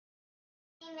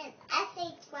is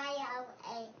Shylah.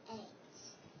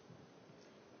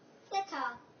 That's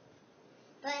all.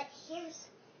 But here's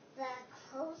the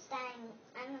clothes that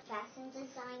I'm a fashion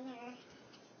designer.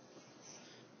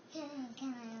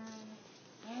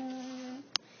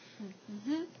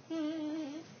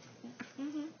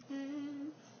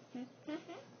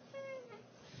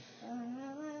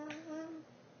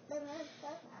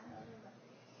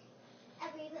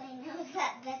 Everybody knows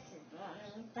that this is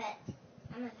morning, but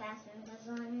I'm a fashion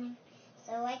designer,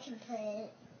 so I can put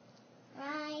it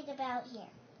right about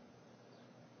here.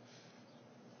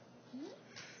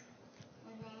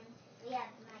 And then we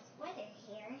have my sweater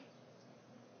here.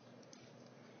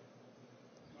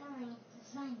 I only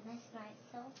designed this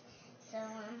myself, so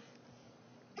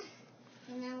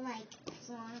like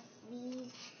long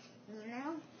sleeves,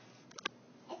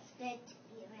 it's good to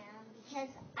be around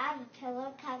because I have a pillow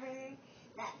cover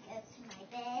that goes to my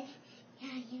bed.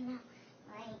 Yeah,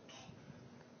 like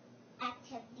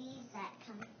activities that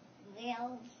come with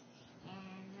reels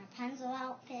and Rapunzel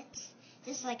outfits,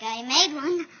 just like I made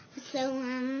one. So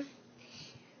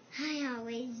I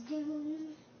always do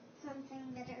something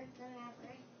better than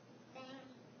everything,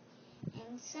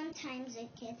 and sometimes it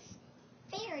gets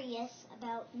furious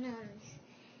about nuns.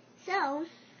 So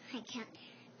I can't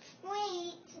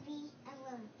wait to be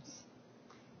alone.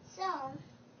 So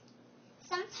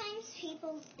sometimes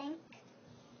people think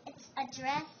it's a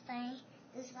dress I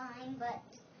design, but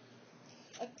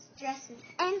it's dresses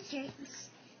and shirts.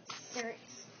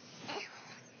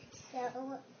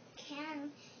 So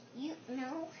can you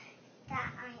know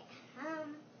that I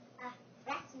am a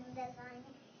fashion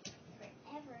designer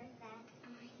forever, that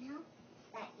I know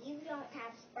that you don't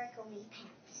have sparkly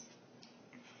pants.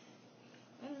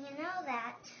 And you know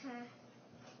that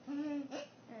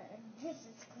this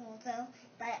is cool though,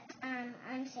 but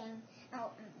I'm saying,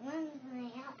 one of my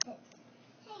outfits,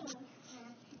 hang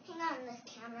on this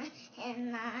camera,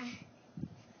 and I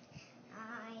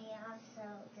also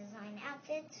design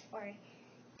outfits for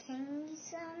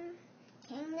kingdoms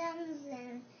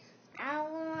and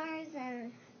hours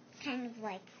and kind of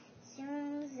like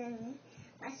zooms and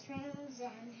mushrooms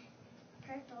and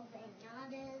purples and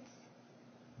nodded.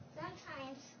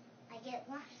 Sometimes I get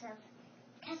lots of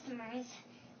customers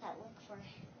that look for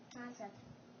lots of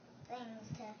things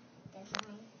to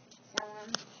design. So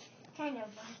kind of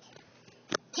like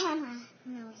camera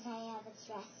knows I have a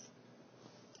dress.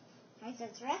 There's a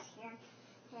dress here,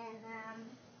 and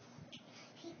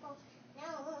people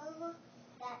know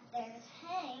that there's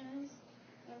hangs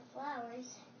and flowers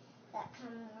that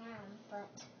come around.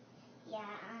 But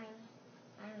yeah,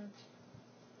 I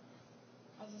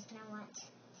just know what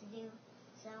to do.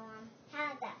 So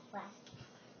have that flask.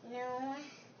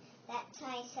 That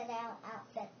tie set out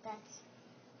outfit, that's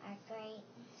great.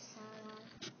 So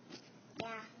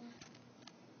yeah.